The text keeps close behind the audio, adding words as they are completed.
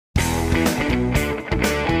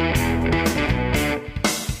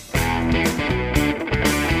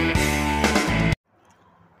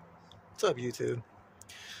What's up, YouTube?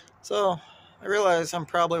 So, I realize I'm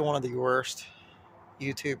probably one of the worst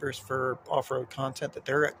YouTubers for off-road content that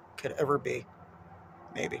there could ever be.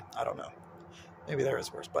 Maybe. I don't know. Maybe there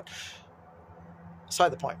is worse, but beside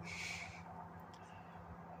the point.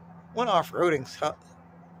 Went off-roading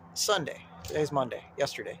Sunday. Today's Monday.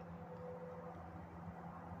 Yesterday.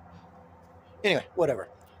 Anyway, whatever.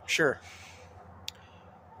 Sure.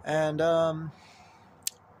 And,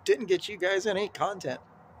 didn't get you guys any content.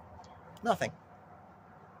 Nothing.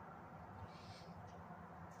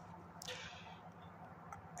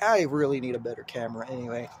 I really need a better camera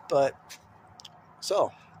anyway, but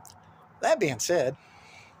so that being said,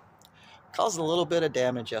 caused a little bit of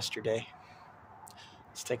damage yesterday.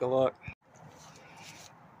 Let's take a look.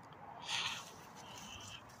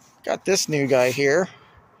 Got this new guy here.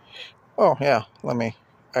 Oh yeah, let me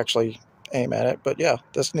actually aim at it, but yeah,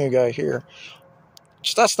 this new guy here.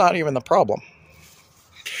 That's not even the problem.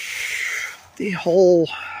 The whole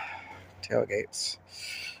tailgates.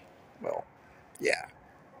 Well, yeah.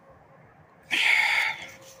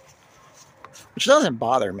 Which doesn't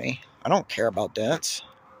bother me. I don't care about dents.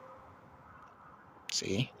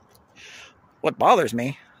 See? What bothers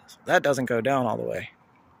me, that doesn't go down all the way.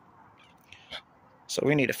 So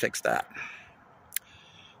we need to fix that.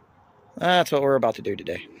 That's what we're about to do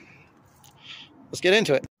today. Let's get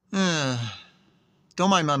into it.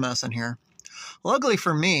 Don't mind my mess in here. Luckily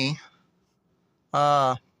for me,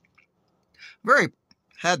 had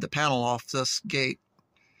the panel off this gate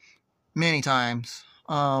many times.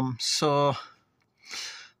 So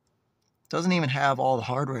doesn't even have all the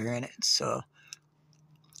hardware in it. So,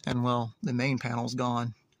 and well, the main panel's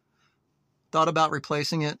gone. Thought about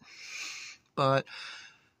replacing it, but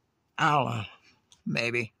I don't know.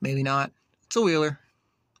 Maybe not. It's a wheeler.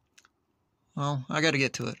 Well, I got to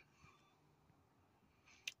get to it.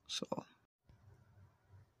 So,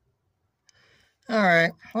 all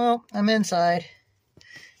right. Well, I'm inside.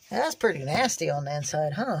 That's pretty nasty on the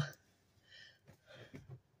inside, huh?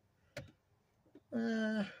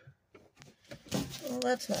 Well,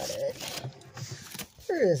 that's not it.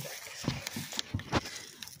 Where is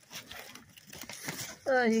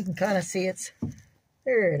that? You can kind of see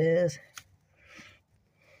there it is.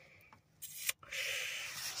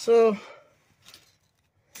 So,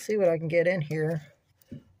 see what I can get in here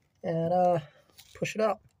and push it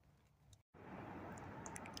up.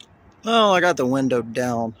 Well, I got the window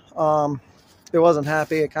down. It wasn't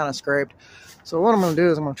happy. It kind of scraped. So what I'm going to do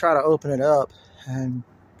is I'm going to try to open it up and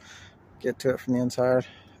get to it from the inside.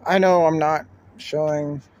 I know I'm not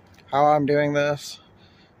showing how I'm doing this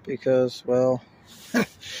because, well, I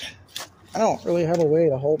don't really have a way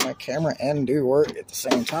to hold my camera and do work at the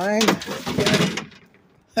same time.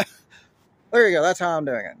 There you go. That's how I'm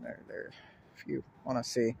doing it. There. If you want to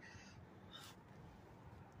see.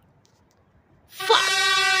 Fuck!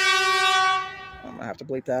 I'm gonna have to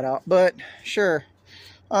bleep that out, but sure.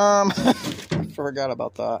 I forgot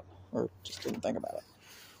about that, or just didn't think about it.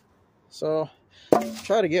 So,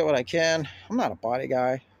 try to get what I can. I'm not a body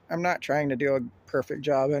guy. I'm not trying to do a perfect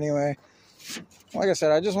job anyway. Like I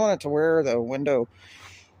said, I just want it to where the window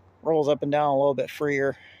rolls up and down a little bit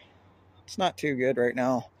freer. It's not too good right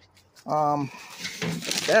now.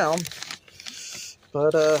 It's down,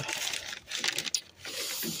 but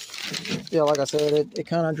yeah, like I said, it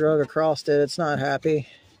kind of drug across it. It's not happy,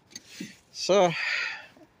 so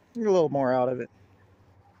get a little more out of it.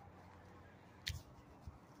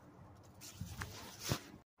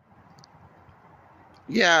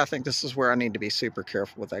 Yeah, I think this is where I need to be super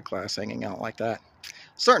careful with that glass hanging out like that.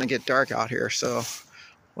 It's starting to get dark out here, so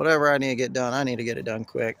whatever I need to get done, I need to get it done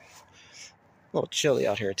quick. A little chilly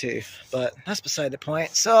out here too, but that's beside the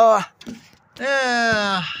point. So,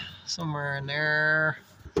 yeah, somewhere in there.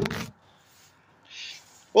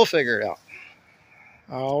 We'll figure it out.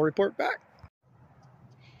 I'll report back.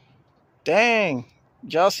 Dang,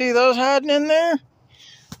 did y'all see those hiding in there?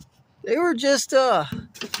 They were just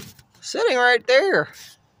sitting right there.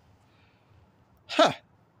 Huh.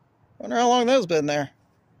 Wonder how long those been there.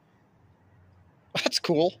 That's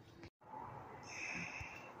cool.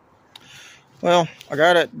 Well, I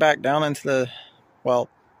got it back down into the, well,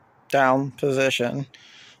 down position.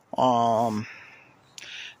 It's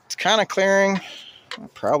kind of clearing. I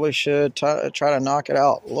probably should try to knock it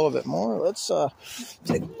out a little bit more. Let's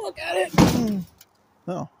take a look at it.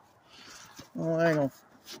 Oh, well, hang on.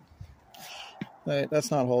 Wait,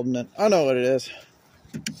 that's not holding it. I know what it is.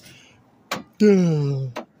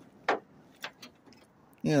 You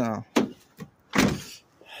know,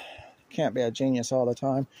 can't be a genius all the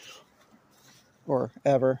time. Or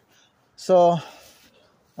ever. So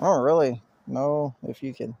I don't really know if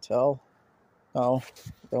you can tell No,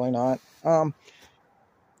 really not. I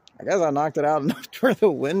guess I knocked it out enough for the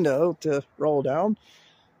window to roll down.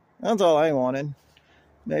 That's all I wanted.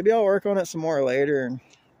 Maybe I'll work on it some more later, and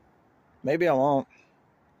maybe I won't.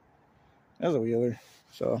 That's a wheeler.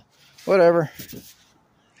 So, whatever.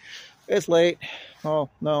 It's late. Oh,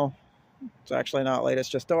 no. It's actually not late. It's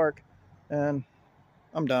just dark. And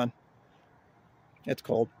I'm done. It's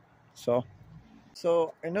cold. So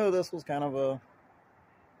I know this was kind of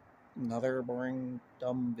another boring,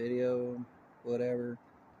 dumb video. Whatever.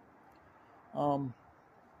 But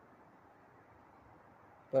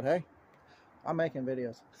hey, I'm making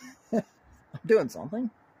videos. I'm doing something.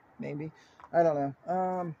 Maybe. I don't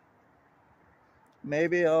know.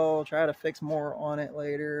 Maybe I'll try to fix more on it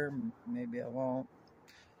later. Maybe I won't.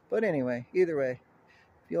 But anyway, either way,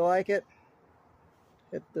 if you like it,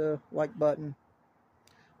 hit the like button.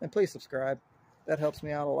 And please subscribe. That helps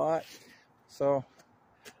me out a lot. So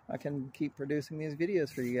I can keep producing these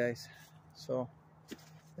videos for you guys. So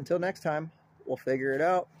until next time, we'll figure it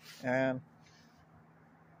out. And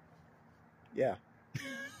yeah,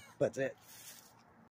 that's it.